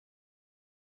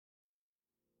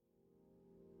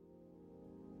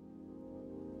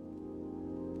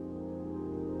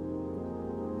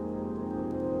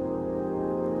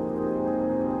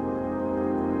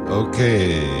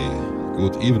Okay,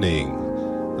 good evening.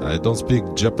 I don't speak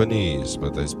Japanese,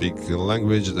 but I speak a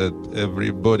language that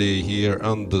everybody here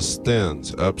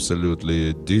understands.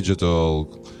 Absolutely digital,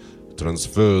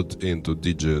 transferred into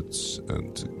digits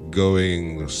and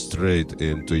going straight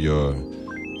into your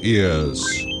ears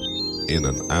in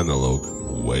an analog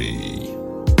way.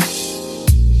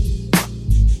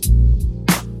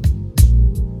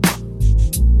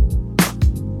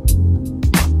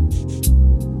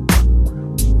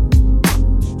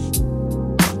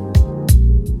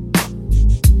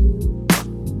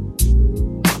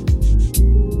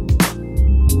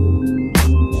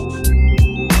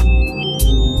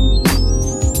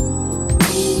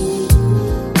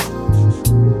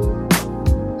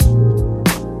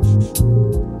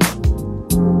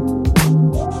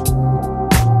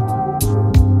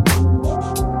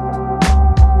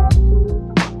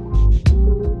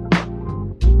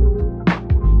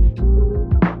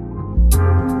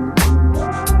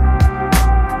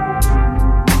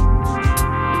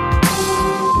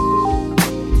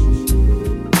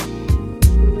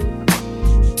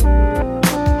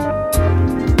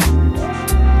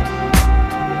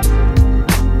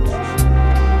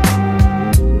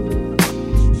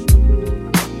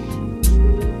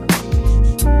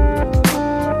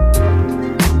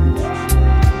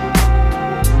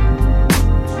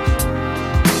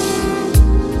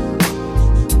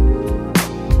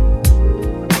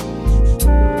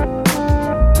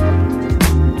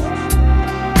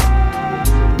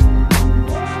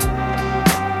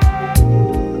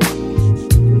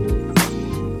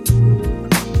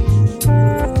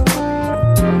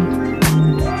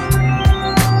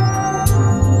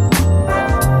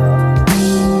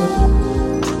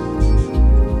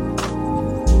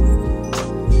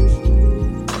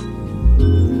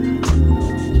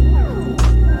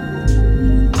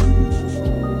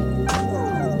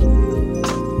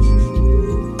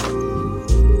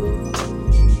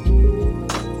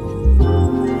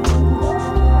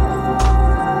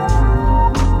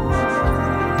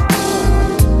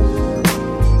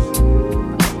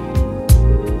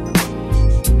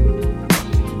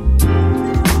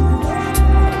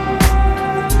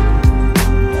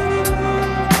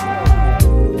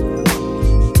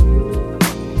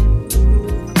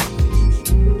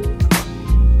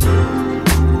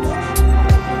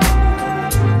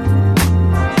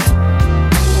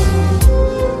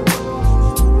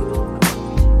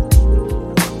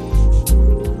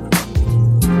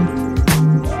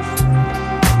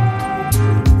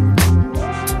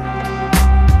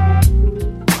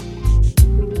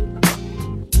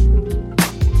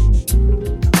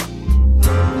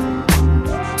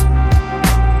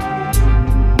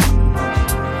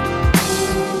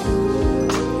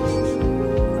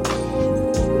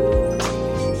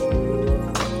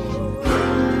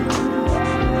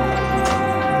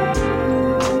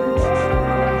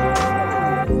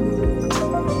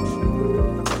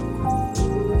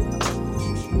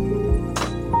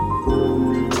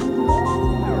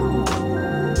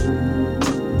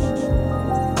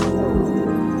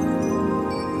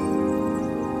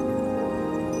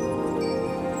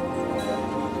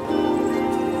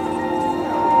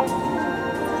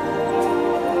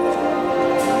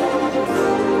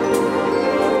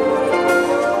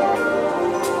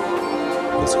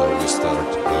 That's how we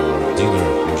start our dinner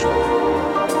usually.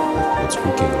 What's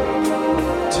cooking?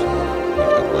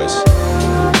 And advice.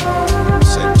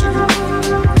 Same to you.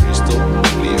 Crystal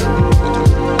clear audio.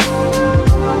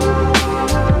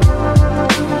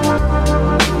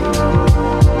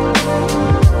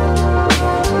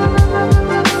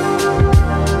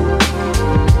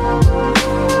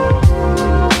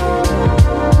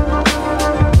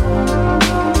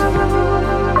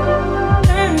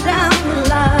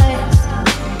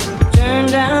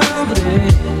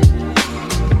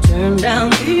 Down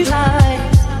these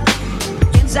lights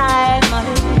inside my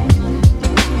head.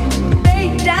 Lay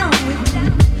down with me.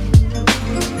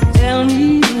 Tell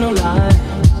me no lies.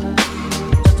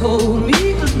 Just hold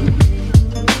me close.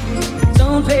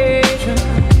 Don't patient.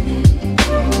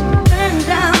 Turn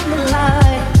down the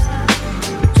lights.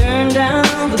 Turn down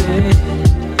the bed.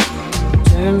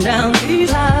 Turn down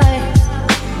these lights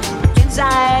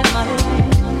inside my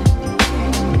head.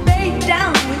 Lay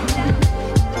down with me.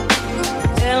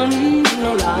 Tell me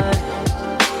no lie,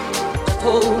 just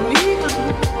hold me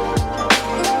close,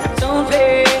 don't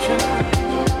patient.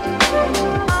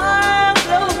 I'll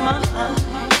close my eyes,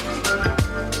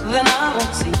 then I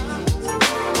won't see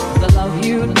the love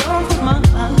you don't put my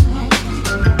eyes.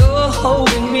 You're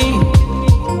holding me,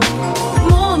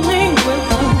 morning will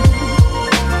come,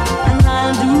 and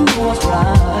I'll do what's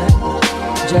right.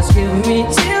 Just give me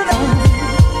till then,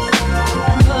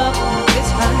 and love.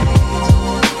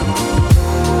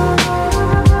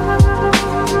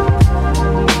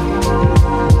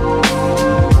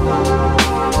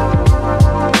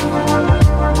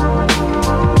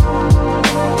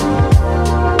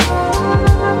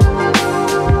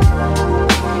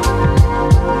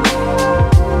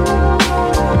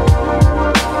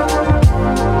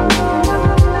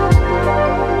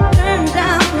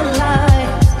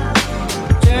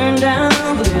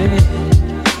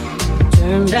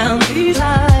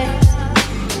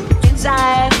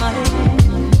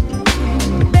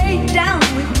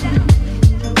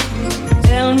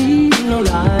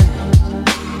 your lies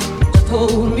just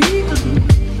told me to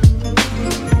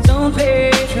leave. Some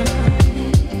patient.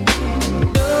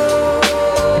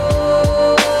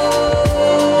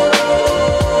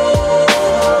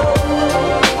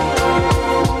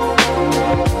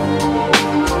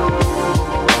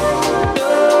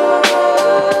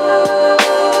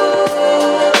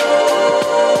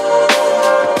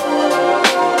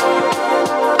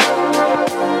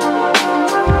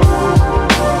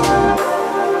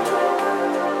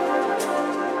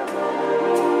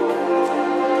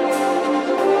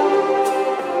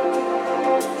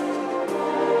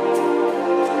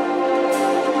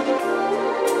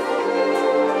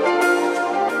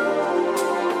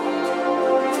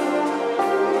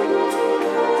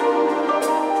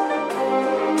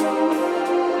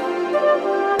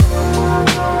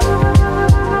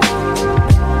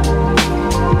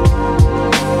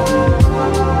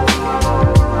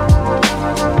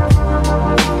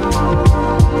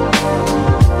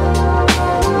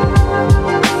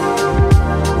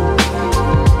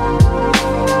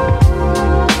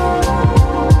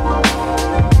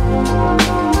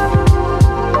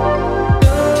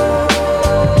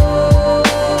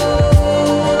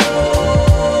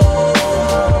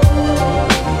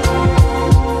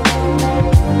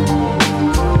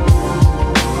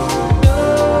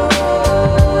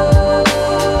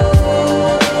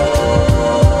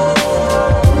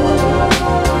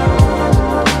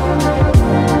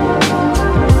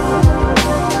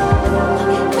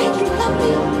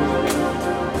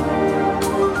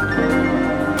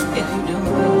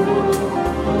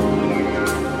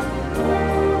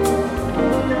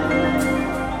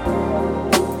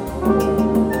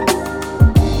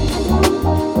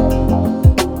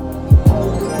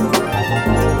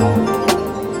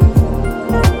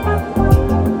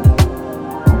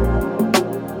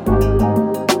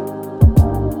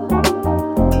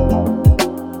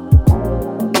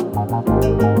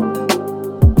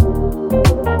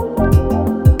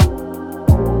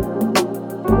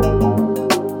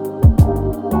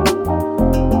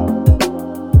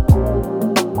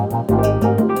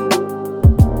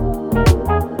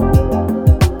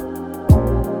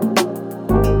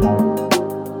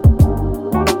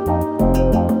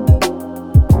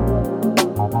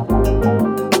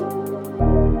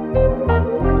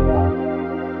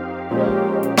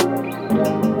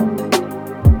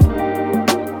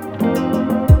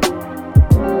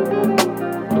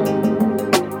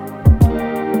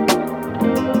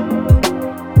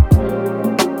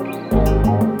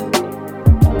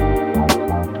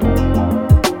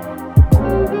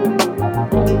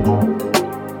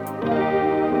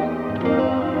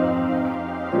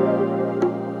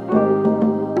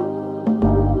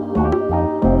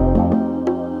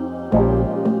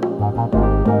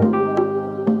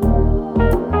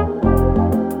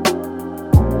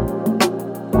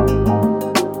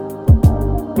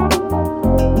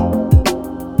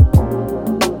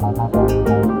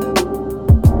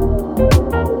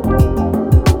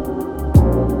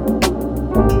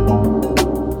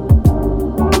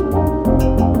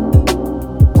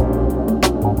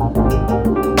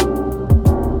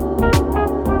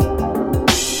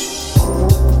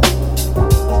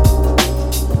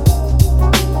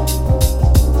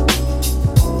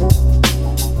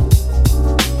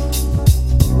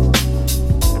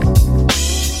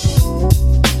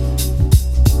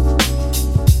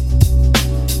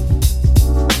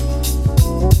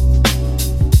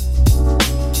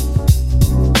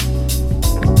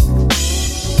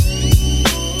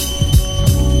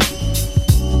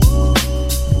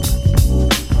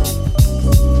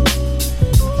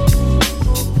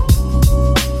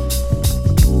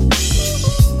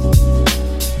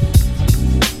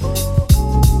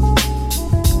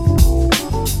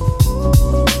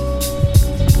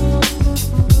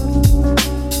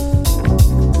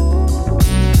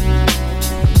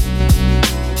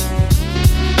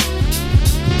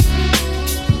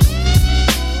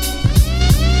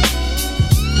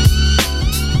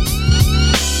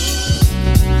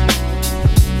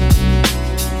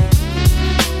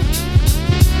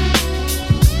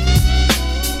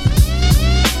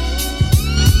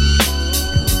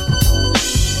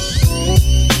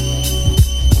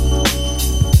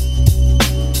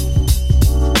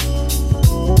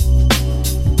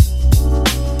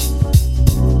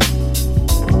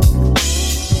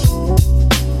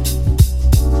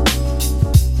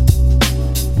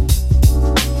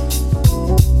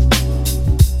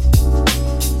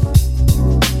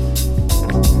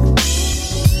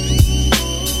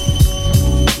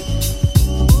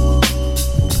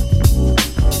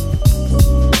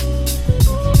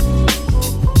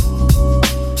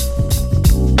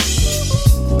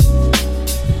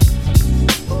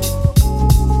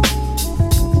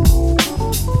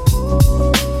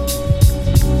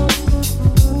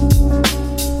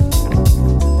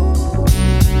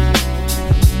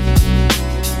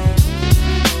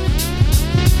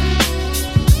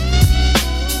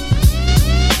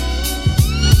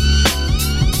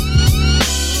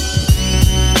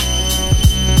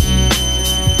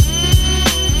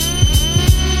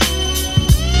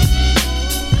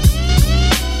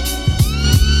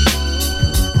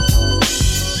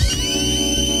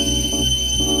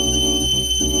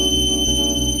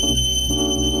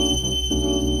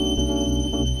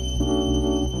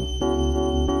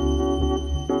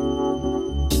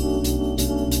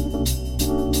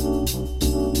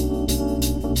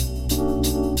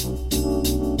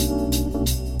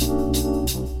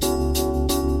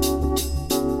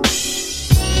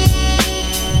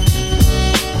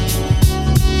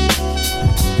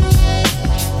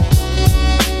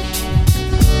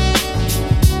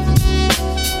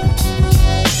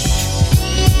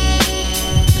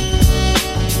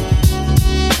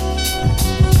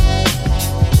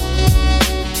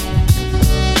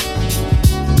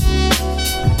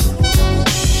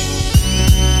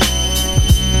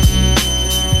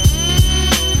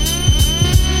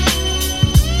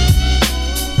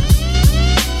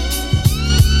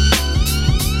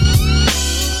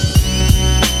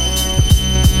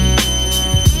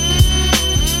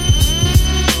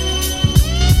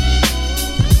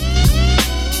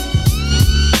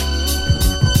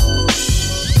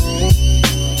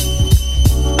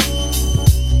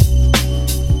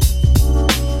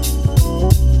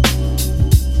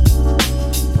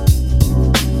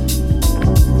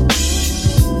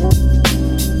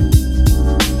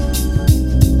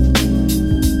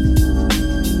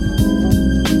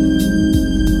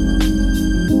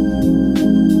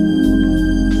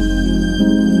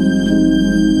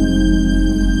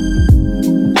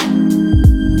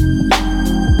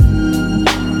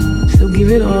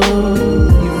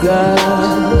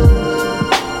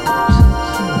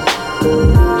 So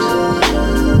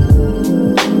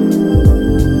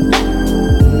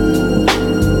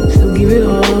give it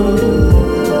all.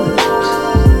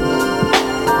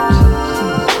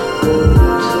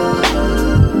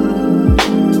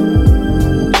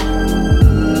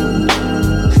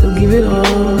 So give it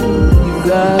all you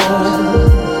got.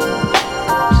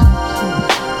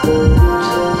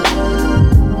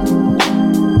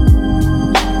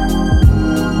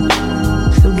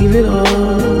 So give it all.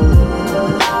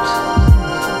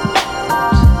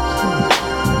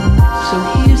 So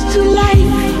here's to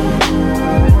life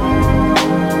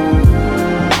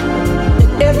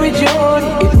and every joy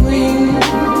it brings.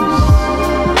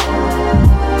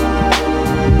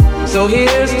 So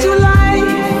here's to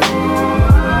life,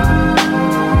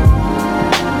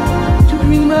 to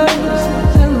dreamers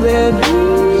and their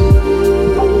dreams.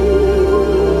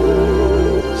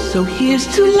 So here's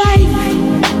to life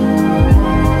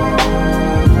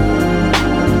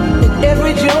and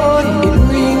every joy it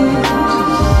brings.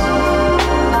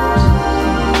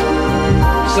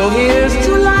 So here's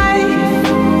to life,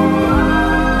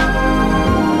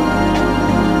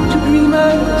 to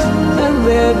dreamers and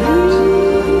their dreams.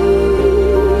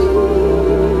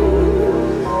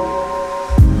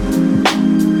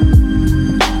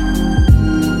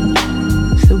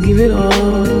 So give it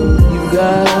all you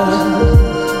got.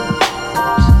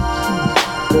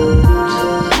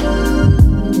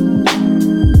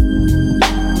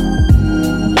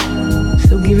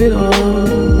 So give it all.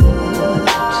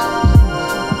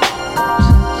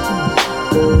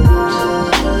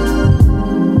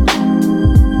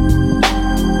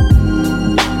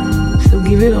 So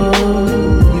give it all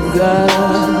you got.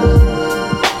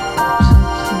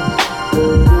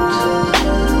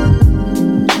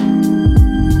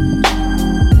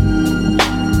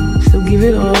 So give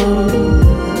it all.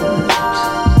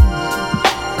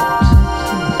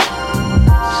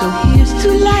 So here's to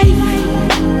life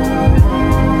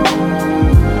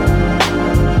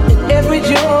and every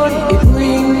joy it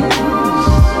brings.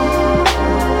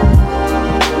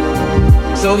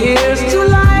 So here's to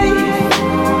life,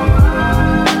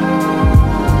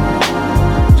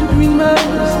 to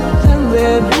dreamers and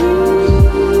their dreams.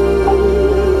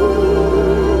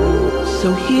 So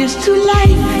here's to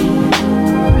life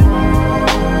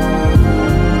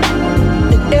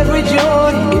and every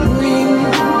joy it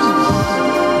brings.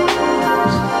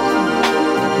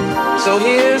 So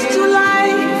here's to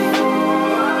life,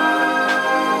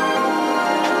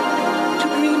 to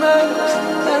dreamers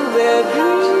and their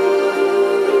dreams.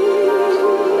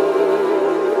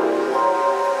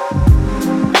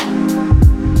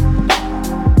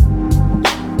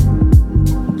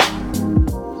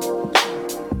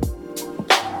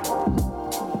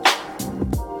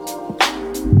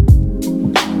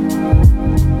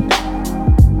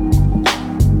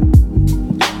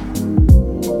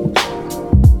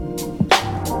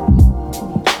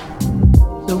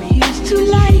 So here's to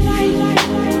life.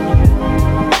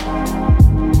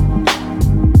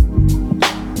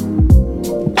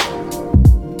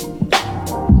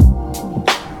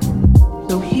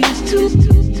 So here's to.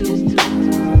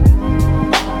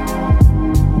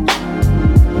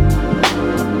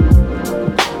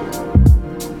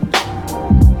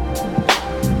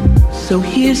 So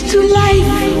here's to life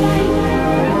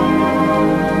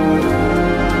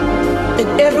and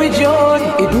every joy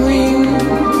it brings.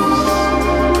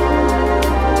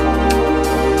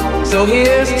 So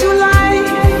here's to life,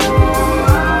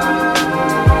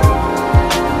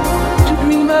 to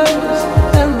dreamers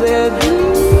and their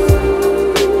dreams.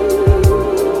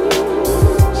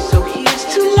 So here's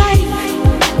to life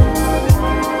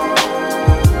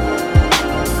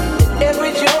and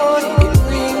every joy it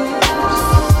brings.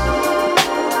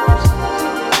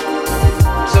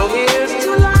 So here's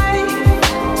to life,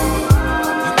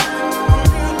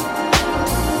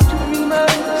 to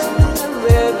dreamers and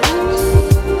their dreams.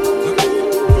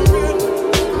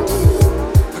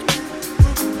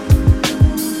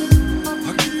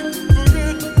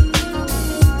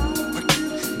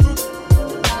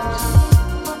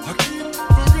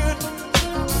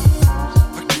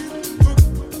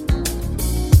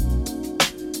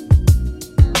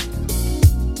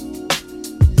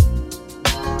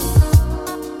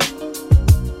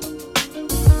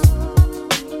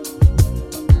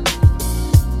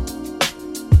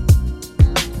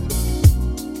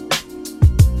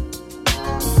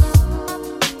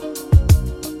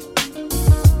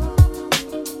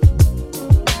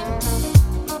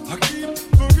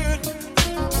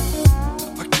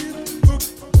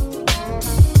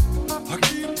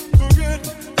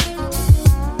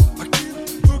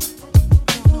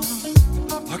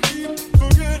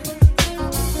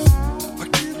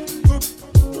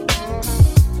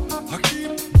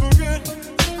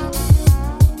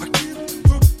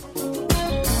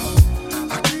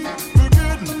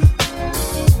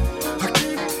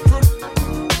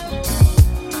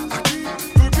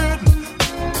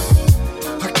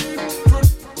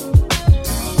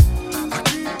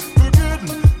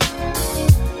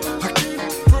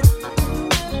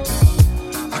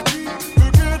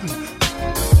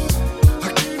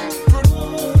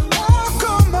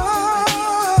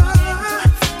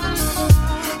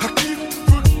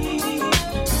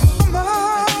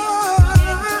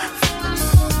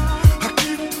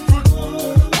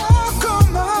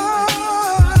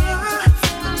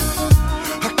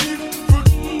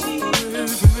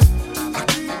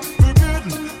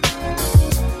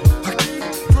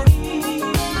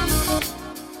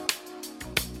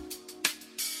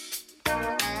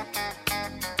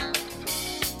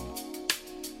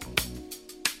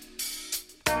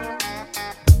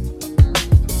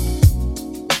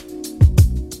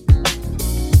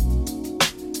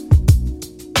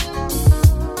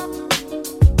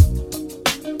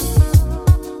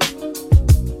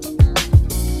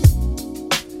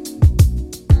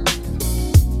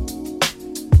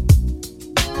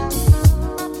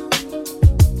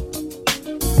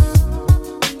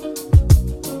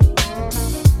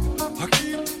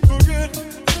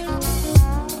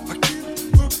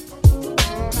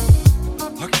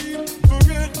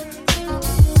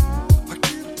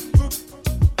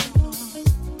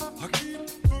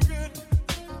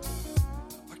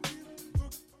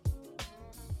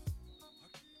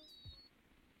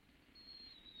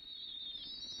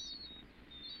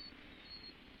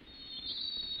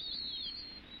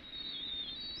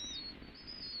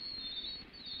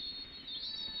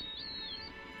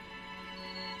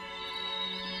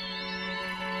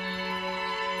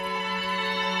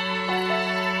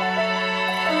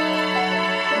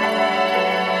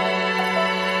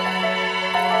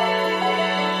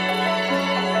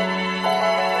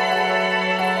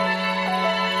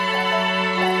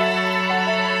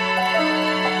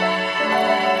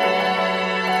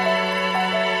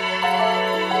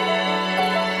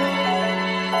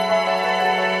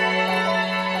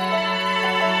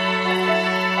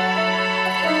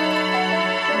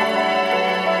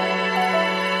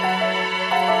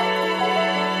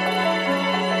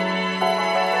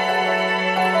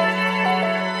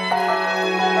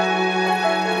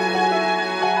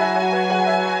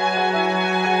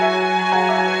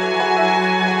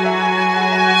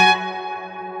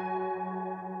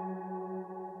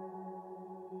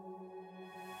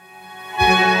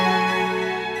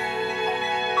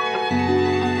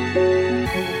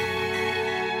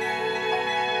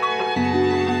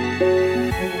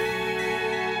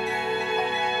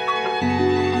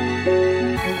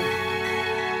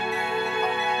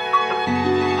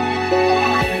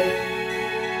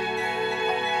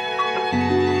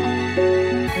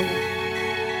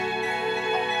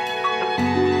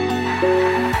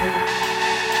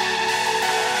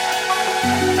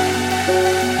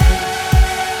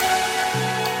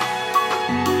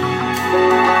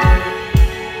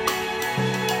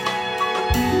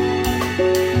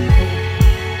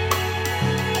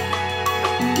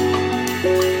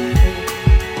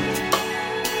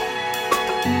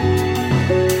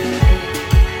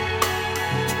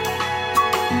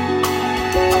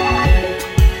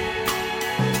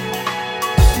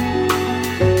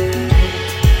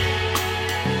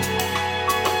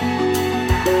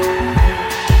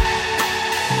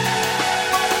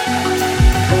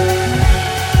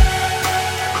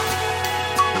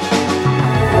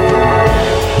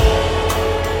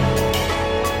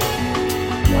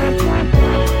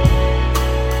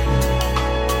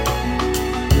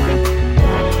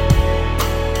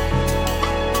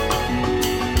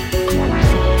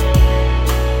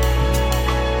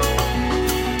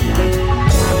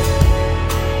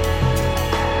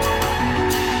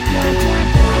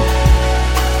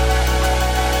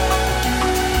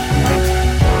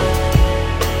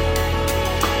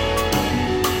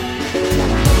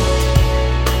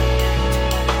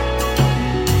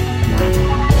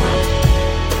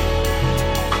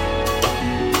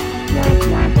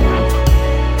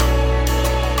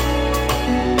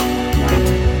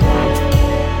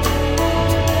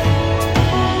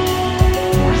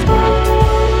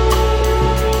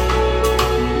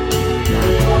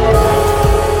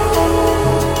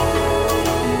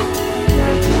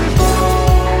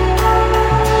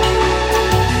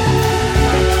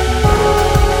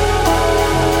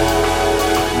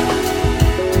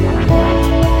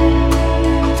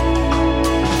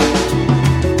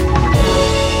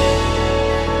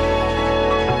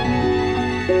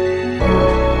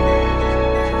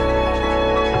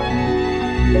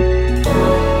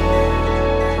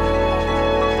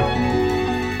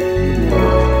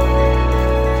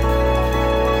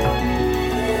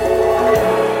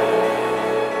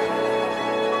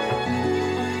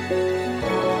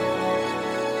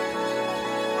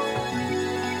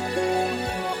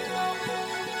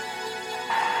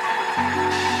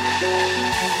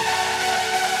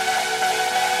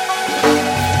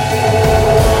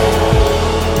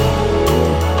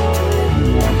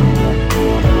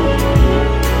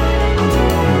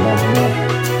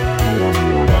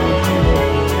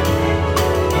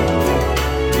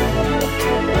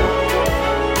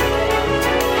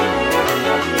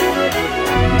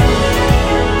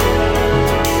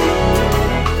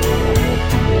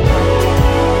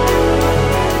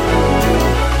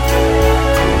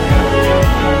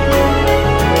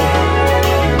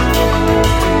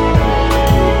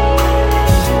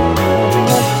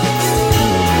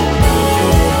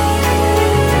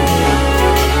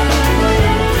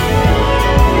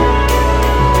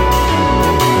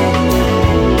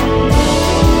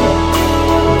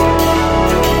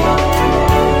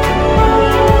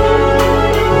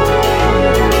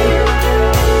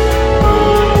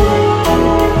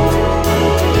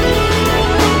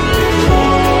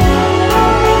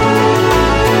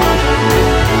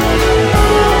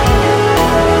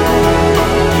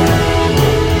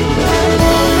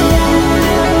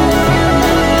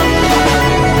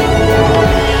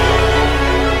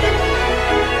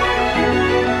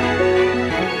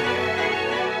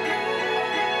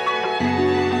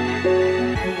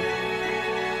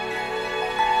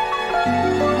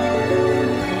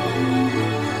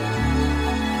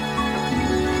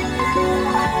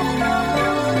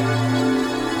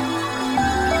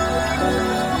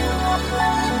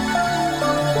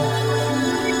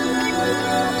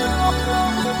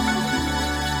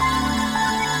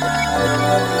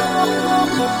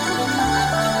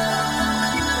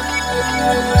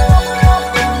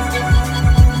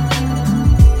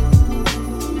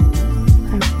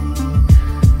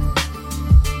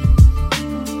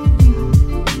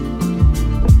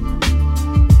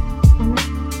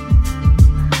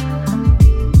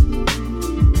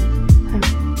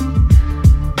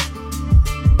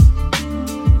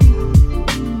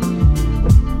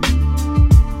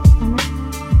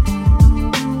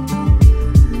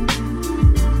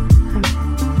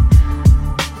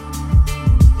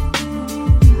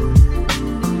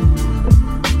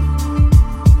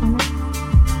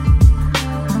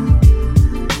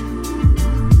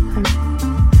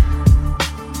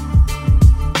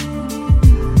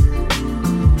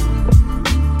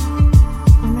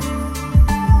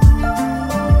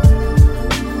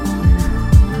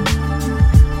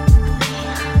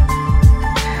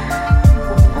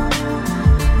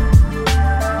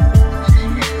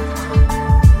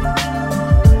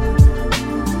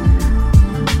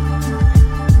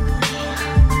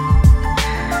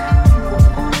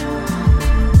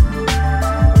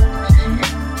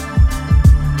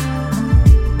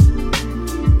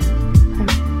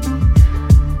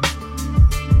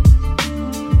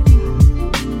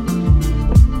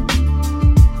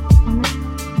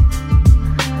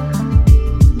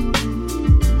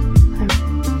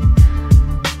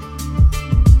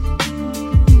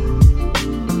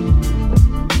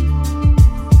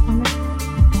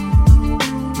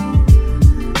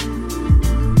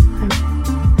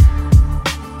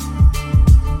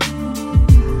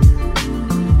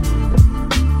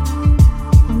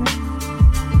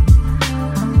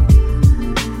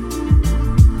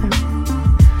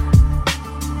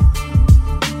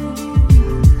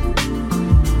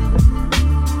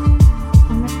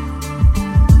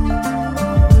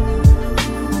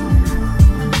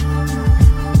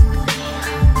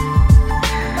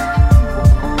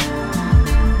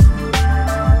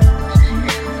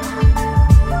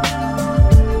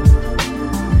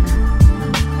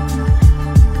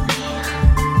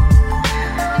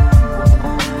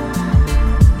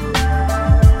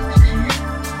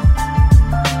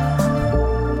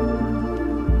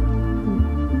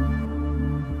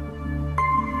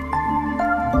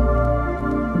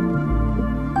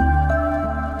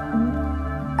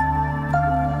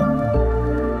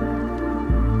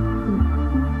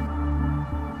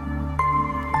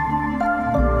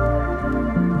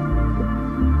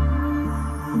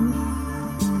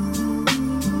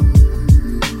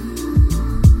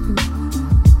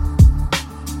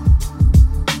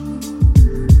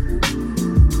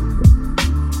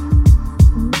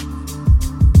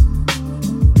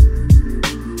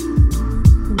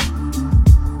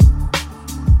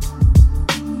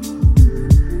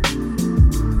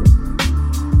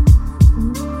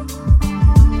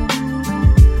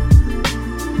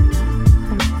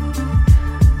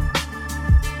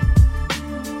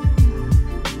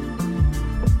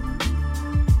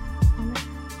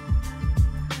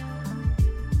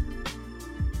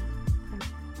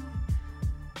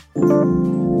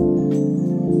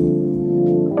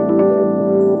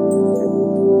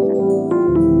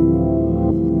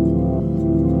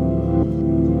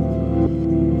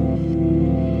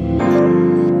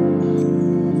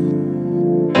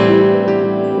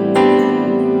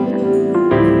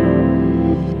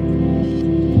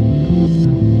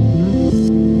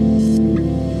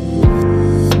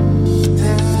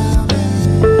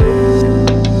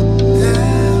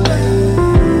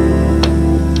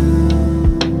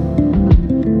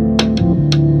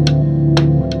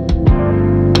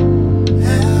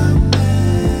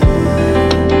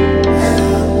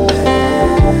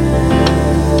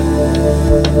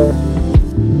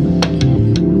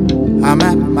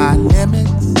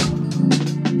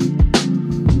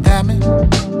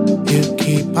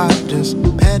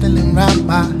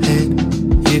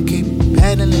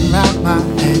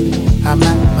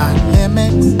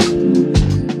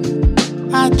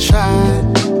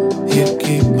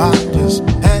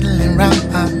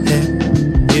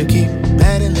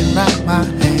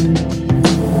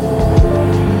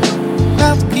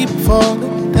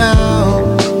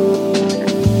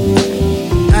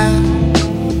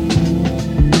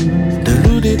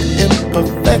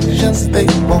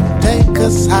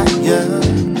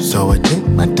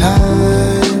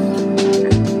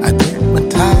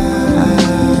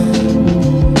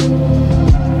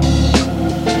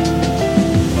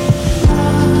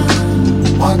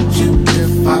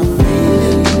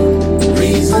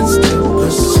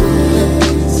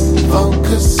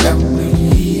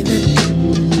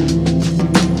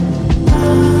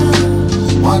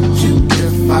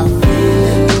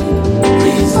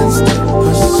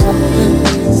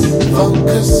 Focus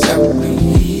focus and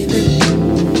breathe it.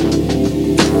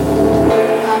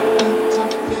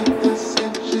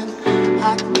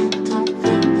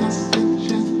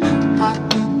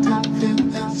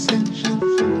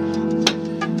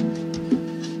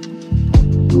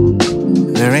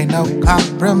 There ain't no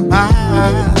compromise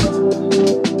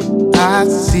I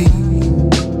see,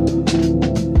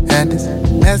 and it's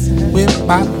messing with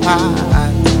my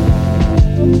mind.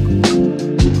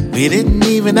 We didn't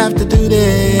even have to do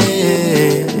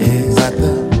this, but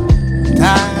the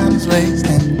time's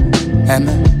wasting and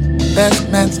the best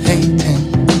man's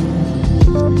hating.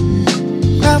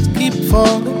 Clouds keep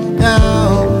falling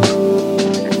down.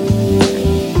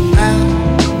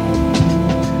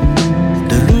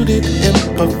 Deluded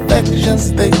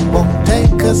imperfections, they won't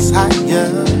take us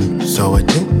higher. So I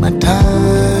take my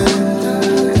time,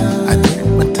 I take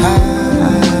my time.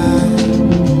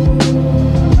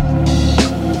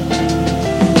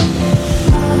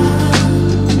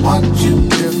 I want you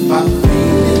if I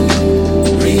feel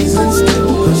it, reasons to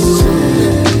pursue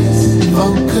it,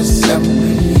 focus and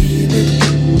breathe it.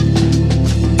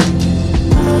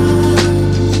 I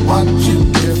want you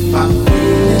if I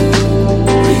feel it,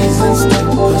 reasons to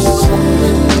pursue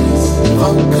it,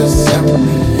 focus and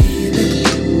breathe it.